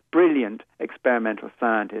that he's a brilliant experimental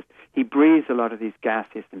scientist. He breathes a lot of these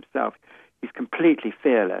gases himself. He's completely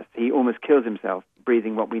fearless. He almost kills himself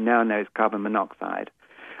breathing what we now know is carbon monoxide.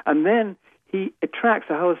 And then he attracts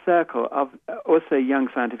a whole circle of also young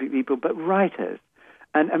scientific people, but writers.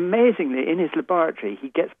 And amazingly, in his laboratory, he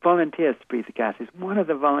gets volunteers to breathe the gases. One of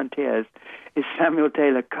the volunteers is Samuel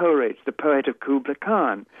Taylor Coleridge, the poet of Kubla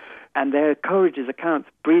Khan. And there are Coleridge's accounts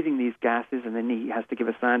breathing these gases, and then he has to give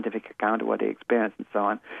a scientific account of what he experienced and so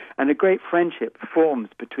on. And a great friendship forms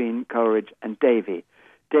between Coleridge and Davy.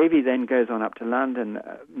 Davy then goes on up to London,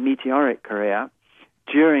 a meteoric career,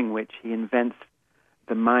 during which he invents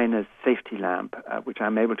the miner's safety lamp, which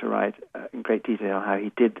I'm able to write in great detail how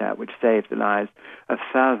he did that, which saved the lives of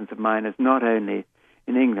thousands of miners, not only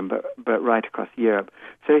in England, but right across Europe.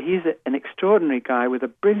 So he's an extraordinary guy with a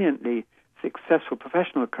brilliantly successful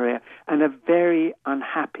professional career and a very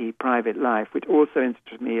unhappy private life, which also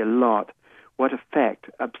interests me a lot. What effect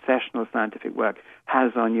obsessional scientific work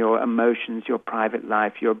has on your emotions, your private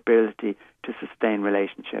life, your ability to sustain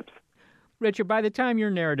relationships. Richard, by the time your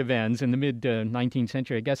narrative ends in the mid-19th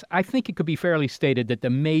century, I guess, I think it could be fairly stated that the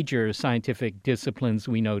major scientific disciplines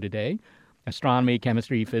we know today, astronomy,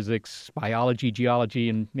 chemistry, physics, biology, geology,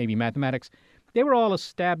 and maybe mathematics, they were all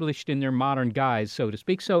established in their modern guise, so to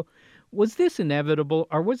speak. So was this inevitable,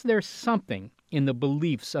 or was there something in the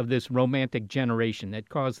beliefs of this romantic generation that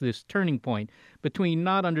caused this turning point between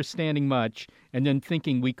not understanding much and then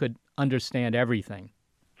thinking we could understand everything?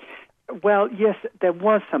 Well, yes, there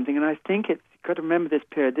was something, and I think you've got to remember this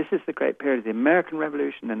period. This is the great period of the American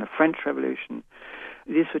Revolution and the French Revolution.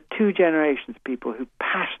 These were two generations of people who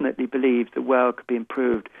passionately believed the world could be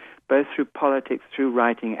improved, both through politics, through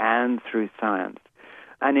writing, and through science.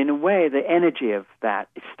 And in a way, the energy of that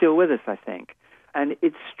is still with us, I think. And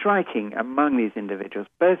it's striking among these individuals,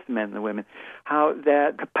 both the men and the women, how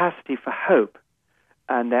their capacity for hope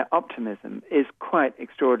and their optimism is quite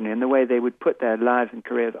extraordinary in the way they would put their lives and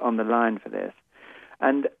careers on the line for this.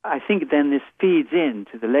 And I think then this feeds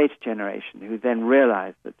into the later generation who then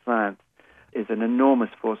realize that science is an enormous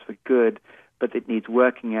force for good, but it needs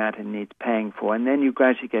working at and needs paying for. And then you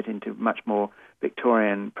gradually get into much more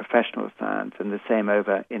Victorian professional science, and the same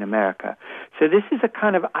over in America. So this is a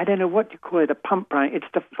kind of, I don't know what you call it, a pump priming. It's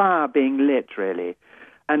the fire being lit, really.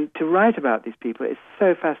 And to write about these people is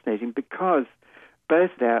so fascinating because both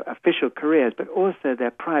their official careers, but also their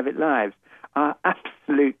private lives, are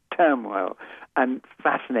absolute turmoil and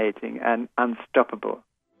fascinating and unstoppable.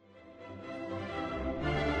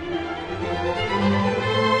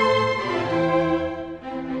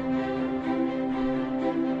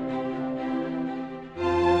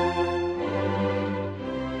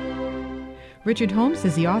 Richard Holmes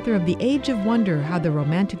is the author of The Age of Wonder, How the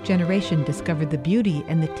Romantic Generation Discovered the Beauty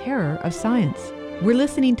and the Terror of Science. We're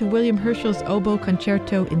listening to William Herschel's Oboe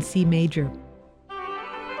Concerto in C major.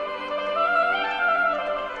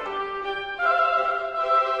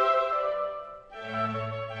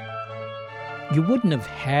 You wouldn't have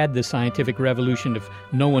had the scientific revolution if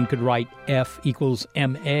no one could write F equals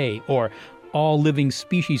MA or all living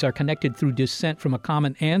species are connected through descent from a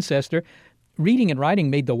common ancestor, reading and writing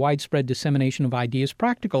made the widespread dissemination of ideas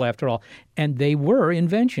practical, after all, and they were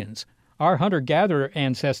inventions. Our hunter-gatherer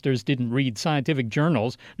ancestors didn't read scientific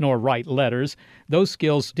journals nor write letters. Those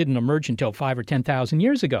skills didn't emerge until 5,000 or 10,000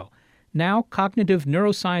 years ago. Now, cognitive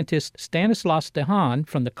neuroscientist Stanislas Dehaene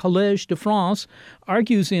from the Collège de France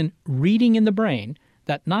argues in Reading in the Brain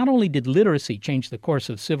that not only did literacy change the course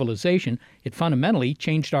of civilization, it fundamentally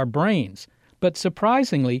changed our brains. But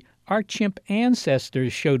surprisingly, our chimp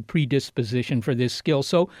ancestors showed predisposition for this skill.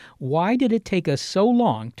 So why did it take us so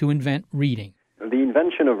long to invent reading? The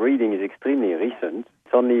invention of reading is extremely recent.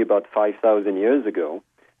 It's only about 5,000 years ago.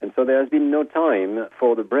 And so there has been no time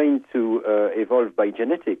for the brain to evolve by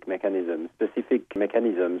genetic mechanisms, specific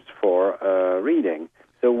mechanisms for reading.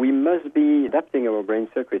 So we must be adapting our brain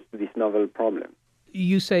circuits to this novel problem.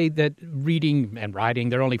 You say that reading and writing,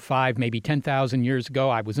 they're only 5, maybe 10,000 years ago.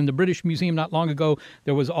 I was in the British Museum not long ago.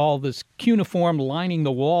 There was all this cuneiform lining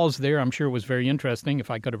the walls there. I'm sure it was very interesting if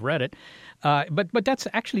I could have read it. But that's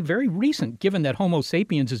actually very recent, given that Homo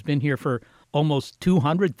sapiens has been here for almost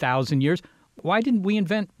 200,000 years. Why didn't we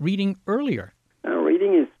invent reading earlier?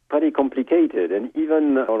 Reading is pretty complicated, and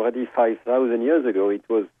even already 5,000 years ago, it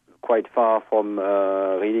was quite far from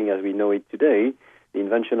reading as we know it today. The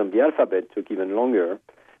invention of the alphabet took even longer.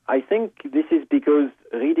 I think this is because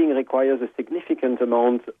reading requires a significant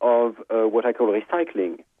amount of what I call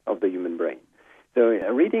recycling of the human brain. So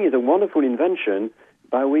reading is a wonderful invention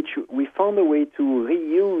by which we found a way to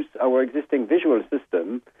reuse our existing visual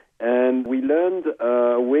system, and we learned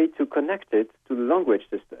a way to connect it to the language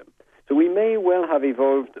system. So we may well have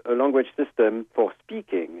evolved a language system for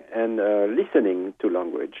speaking and listening to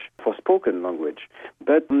language, for spoken language.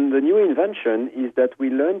 But the new invention is that we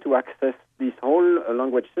learn to access this whole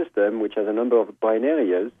language system, which has a number of brain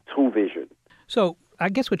areas, through vision. So I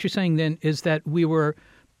guess what you're saying then is that we were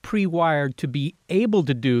pre-wired to be able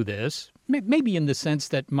to do this, maybe in the sense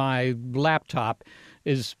that my laptop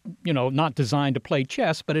is, not designed to play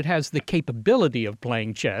chess, but it has the capability of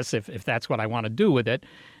playing chess, if that's what I want to do with it.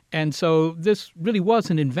 And so this really was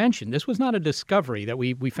an invention. This was not a discovery that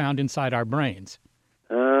we found inside our brains.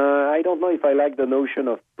 I don't know if I like the notion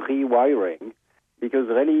of pre-wiring, because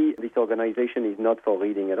really this organization is not for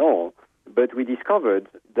reading at all. But we discovered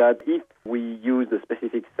that if we use a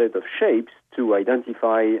specific set of shapes to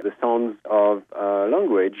identify the sounds of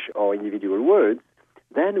language or individual words,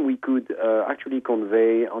 then we could actually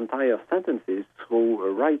convey entire sentences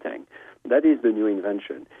through writing. That is the new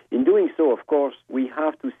invention. In doing so, of course, we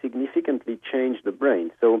have to significantly change the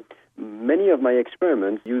brain. So many of my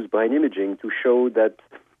experiments use brain imaging to show that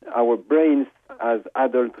our brains as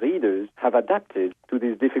adult readers have adapted to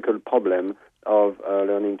this difficult problem of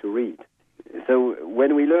learning to read. So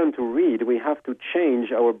when we learn to read, we have to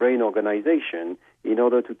change our brain organization in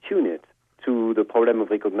order to tune it to the problem of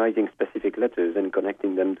recognizing specific letters and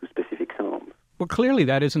connecting them to specific sounds. Well, clearly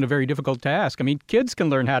that isn't a very difficult task. I mean, kids can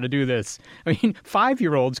learn how to do this. I mean,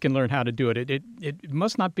 5-year-olds can learn how to do it. It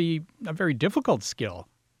must not be a very difficult skill.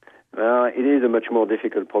 It is a much more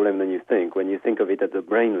difficult problem than you think when you think of it at the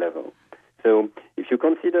brain level. So if you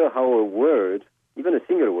consider how a word, even a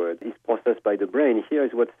single word, is processed by the brain, here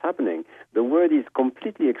is what's happening. The word is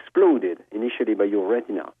completely exploded initially by your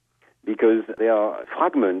retina because there are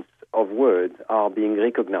fragments of words are being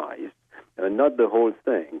recognized, not the whole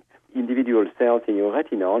thing. Individual cells in your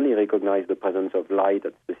retina only recognize the presence of light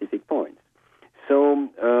at specific points. So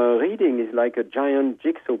reading is like a giant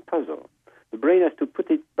jigsaw puzzle. The brain has to put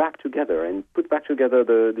it back together and put back together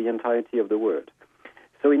the entirety of the word.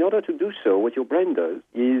 So in order to do so, what your brain does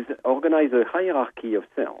is organize a hierarchy of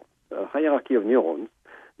cells, a hierarchy of neurons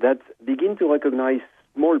that begin to recognize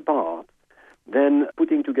small parts, then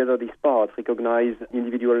putting together these parts recognize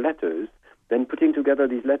individual letters, then putting together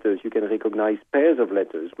these letters you can recognize pairs of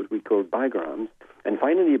letters, what we call bigrams, and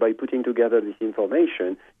finally by putting together this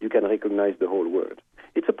information you can recognize the whole word.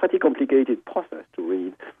 It's a pretty complicated process to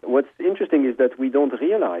read. What's interesting is that we don't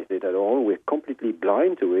realize it at all. We're completely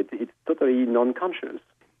blind to it. It's totally non-conscious.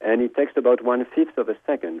 And it takes about 1/5 of a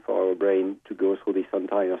second for our brain to go through this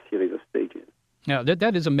entire series of stages. Yeah,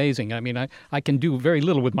 that is amazing. I mean, I can do very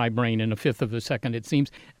little with my brain in 1/5 of a second, it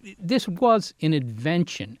seems. This was an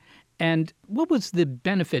invention. And what was the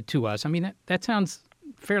benefit to us? I mean, that sounds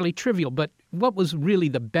fairly trivial, but what was really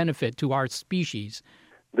the benefit to our species?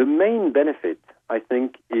 The main benefit, I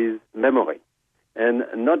think, is memory. And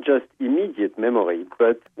not just immediate memory,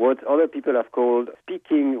 but what other people have called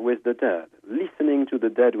speaking with the dead, listening to the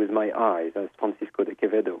dead with my eyes, as Francisco de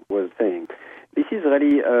Quevedo was saying. This is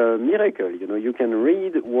really a miracle. You know, you can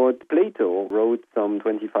read what Plato wrote some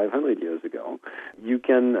 2,500 years ago. You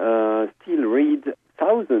can still read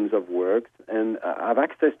thousands of works and have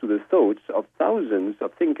access to the thoughts of thousands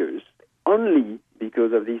of thinkers only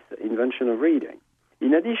because of this invention of reading.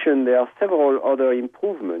 In addition, there are several other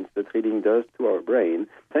improvements that reading does to our brain.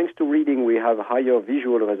 Thanks to reading, we have higher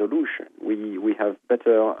visual resolution. We have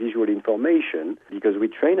better visual information because we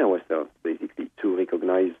train ourselves, basically, to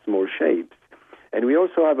recognize small shapes. And we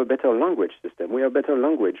also have a better language system. We have better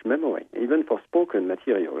language memory, even for spoken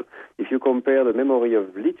material. If you compare the memory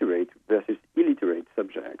of literate versus illiterate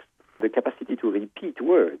subjects, the capacity to repeat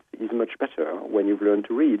words is much better when you've learned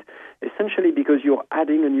to read, essentially because you're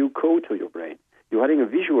adding a new code to your brain. You're adding a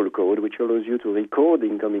visual code which allows you to record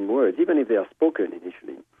incoming words, even if they are spoken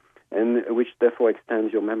initially, and which therefore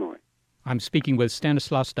extends your memory. I'm speaking with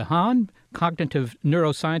Stanislas Dehaene, cognitive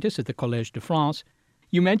neuroscientist at the Collège de France.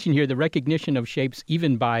 You mentioned here the recognition of shapes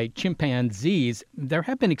even by chimpanzees. There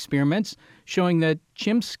have been experiments showing that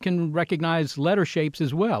chimps can recognize letter shapes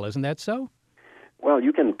as well. Isn't that so? Well,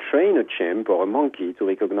 you can train a chimp or a monkey to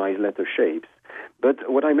recognize letter shapes.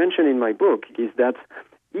 But what I mentioned in my book is that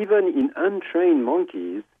even in untrained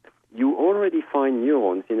monkeys, you already find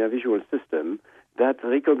neurons in a visual system that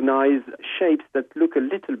recognize shapes that look a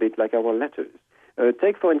little bit like our letters.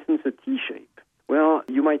 Take, for instance, a T-shape. Well,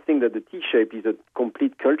 you might think that the T-shape is a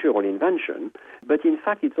complete cultural invention, but in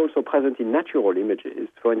fact it's also present in natural images.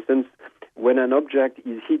 For instance, when an object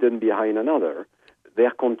is hidden behind another,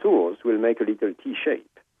 their contours will make a little T-shape.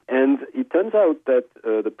 And it turns out that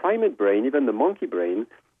the primate brain, even the monkey brain,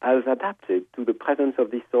 has adapted to the presence of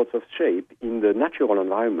these sorts of shape in the natural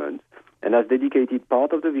environment and has dedicated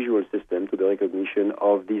part of the visual system to the recognition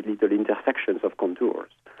of these little intersections of contours.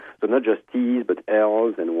 So not just T's, but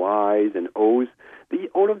L's and Y's and O's.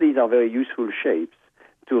 All of these are very useful shapes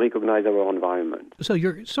to recognize our environment. So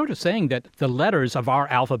you're sort of saying that the letters of our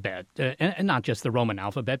alphabet, and not just the Roman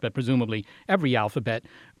alphabet, but presumably every alphabet,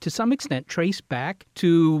 to some extent trace back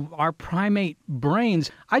to our primate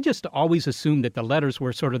brains. I just always assumed that the letters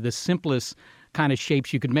were sort of the simplest kind of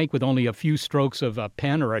shapes you could make with only a few strokes of a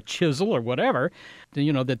pen or a chisel or whatever,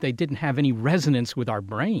 you know, that they didn't have any resonance with our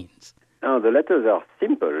brains. Now, the letters are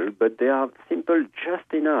simple, but they are simple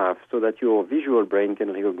just enough so that your visual brain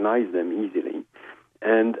can recognize them easily.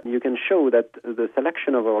 And you can show that the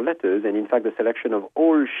selection of our letters, and in fact the selection of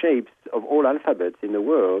all shapes of all alphabets in the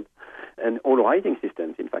world, and all writing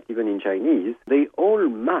systems, in fact, even in Chinese, they all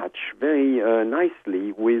match very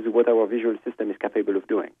nicely with what our visual system is capable of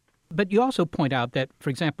doing. But you also point out that, for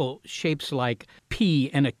example, shapes like P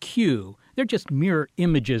and a Q, they're just mirror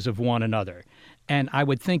images of one another. And I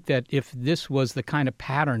would think that if this was the kind of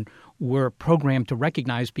pattern we're programmed to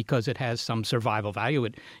recognize because it has some survival value,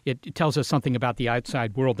 it tells us something about the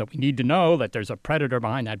outside world that we need to know, that there's a predator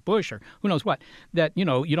behind that bush or who knows what, that, you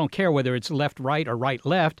know, you don't care whether it's left, right, or right,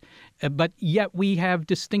 left, but yet we have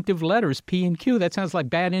distinctive letters, P and Q. That sounds like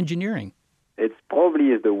bad engineering. It probably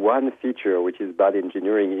is the one feature which is bad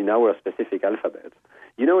engineering in our specific alphabet.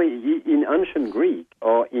 You know, in ancient Greek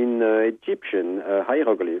or in Egyptian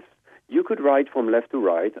hieroglyphs, you could write from left to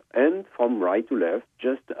right and from right to left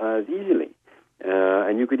just as easily.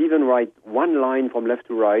 And you could even write one line from left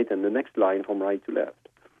to right and the next line from right to left.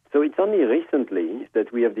 So it's only recently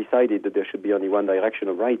that we have decided that there should be only one direction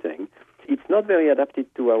of writing. It's not very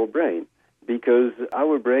adapted to our brain because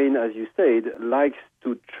our brain, as you said, likes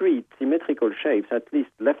to treat symmetrical shapes, at least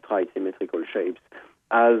left-right symmetrical shapes,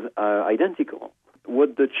 as identical.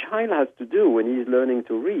 What the child has to do when he's learning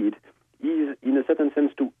to read is, in a certain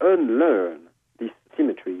sense, to unlearn this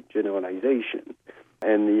symmetry generalization.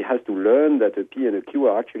 And he has to learn that a P and a Q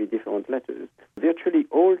are actually different letters. Virtually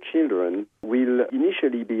all children will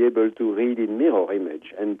initially be able to read in mirror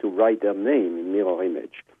image and to write their name in mirror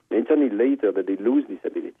image. And it's only later that they lose this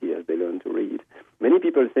ability as they learn to read. Many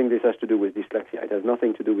people think this has to do with dyslexia. It has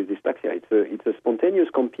nothing to do with dyslexia. It's a spontaneous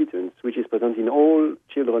competence which is present in all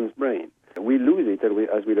children's brain. We lose it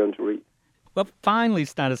as we learn to read. Well, finally,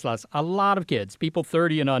 Stanislas, a lot of kids, people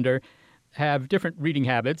 30 and under, have different reading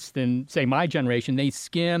habits than, say, my generation. They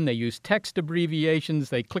skim, they use text abbreviations,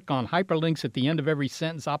 they click on hyperlinks at the end of every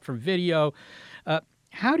sentence, opt for video.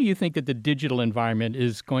 How do you think that the digital environment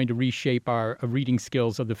is going to reshape our reading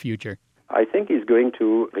skills of the future? I think it's going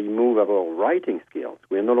to remove our writing skills.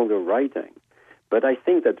 We're no longer writing. But I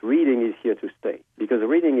think that reading is here to stay because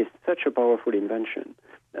reading is such a powerful invention.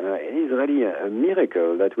 It is really a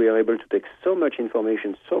miracle that we are able to take so much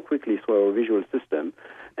information so quickly through our visual system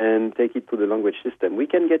and take it to the language system. We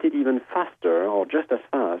can get it even faster or just as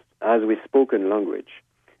fast as with spoken language.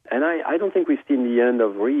 And I don't think we've seen the end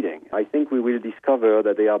of reading. I think we will discover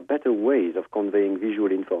that there are better ways of conveying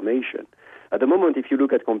visual information. At the moment, if you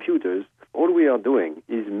look at computers, all we are doing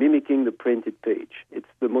is mimicking the printed page. It's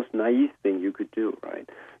the most naive thing you could do, right?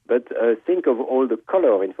 But think of all the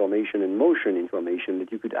color information and motion information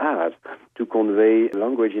that you could have to convey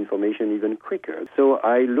language information even quicker. So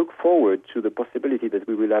I look forward to the possibility that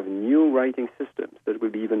we will have new writing systems that will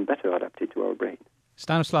be even better adapted to our brains.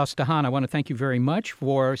 Stanislas Dehaene, I want to thank you very much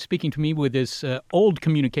for speaking to me with this old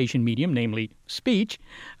communication medium, namely speech,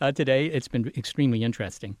 today. It's been extremely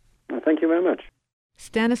interesting. Thank you very much.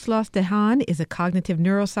 Stanislas Dehaene is a cognitive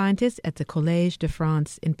neuroscientist at the Collège de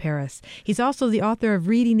France in Paris. He's also the author of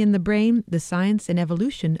Reading in the Brain, The Science and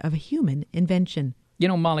Evolution of a Human Invention. You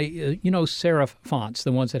know, Molly, serif fonts,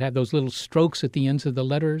 the ones that have those little strokes at the ends of the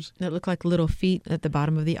letters? That look like little feet at the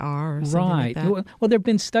bottom of the R or something like that. Right. Well, there have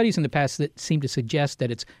been studies in the past that seem to suggest that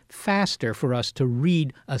it's faster for us to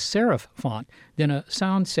read a serif font than a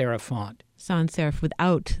sans serif font. Sans serif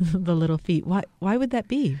without the little feet. Why would that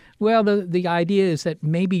be? Well, the idea is that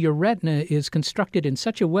maybe your retina is constructed in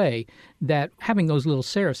such a way that having those little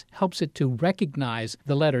serifs helps it to recognize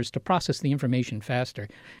the letters, to process the information faster.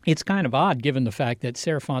 It's kind of odd given the fact that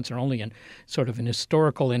serif fonts are only an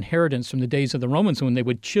historical inheritance from the days of the Romans when they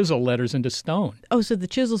would chisel letters into stone. Oh, so the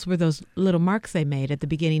chisels were those little marks they made at the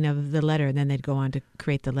beginning of the letter, and then they'd go on to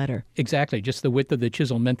create the letter. Exactly. Just the width of the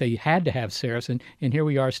chisel meant they had to have serifs, and here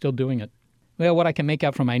we are still doing it. Well, what I can make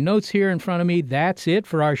out from my notes here in front of me, that's it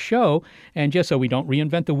for our show. And just so we don't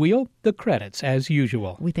reinvent the wheel, the credits as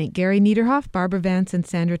usual. We thank Gary Niederhoff, Barbara Vance, and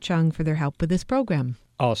Sandra Chung for their help with this program.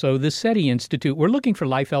 Also, the SETI Institute, we're looking for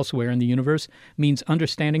life elsewhere in the universe, means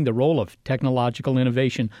understanding the role of technological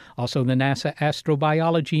innovation. Also, the NASA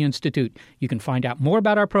Astrobiology Institute. You can find out more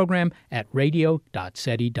about our program at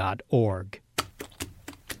radio.seti.org.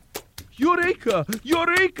 Eureka!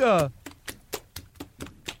 Eureka!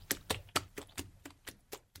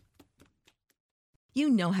 You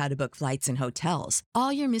know how to book flights and hotels.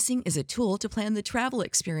 All you're missing is a tool to plan the travel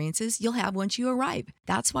experiences you'll have once you arrive.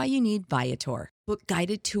 That's why you need Viator. Book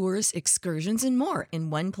guided tours, excursions, and more in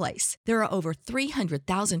one place. There are over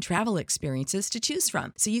 300,000 travel experiences to choose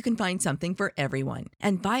from, so you can find something for everyone.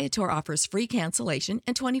 And Viator offers free cancellation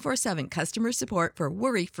and 24/7 customer support for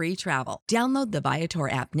worry-free travel. Download the Viator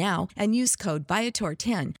app now and use code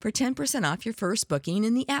Viator10 for 10% off your first booking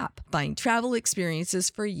in the app. Find travel experiences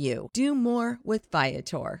for you. Do more with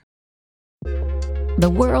Viator. The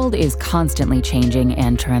world is constantly changing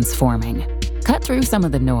and transforming. Cut through some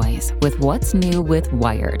of the noise with What's New with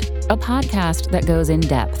Wired, a podcast that goes in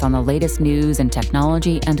depth on the latest news and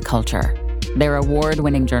technology and culture. Their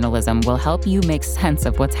award-winning journalism will help you make sense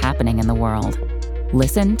of what's happening in the world.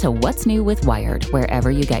 Listen to What's New with Wired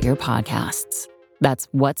wherever you get your podcasts. That's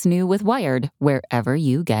What's New with Wired wherever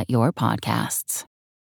you get your podcasts.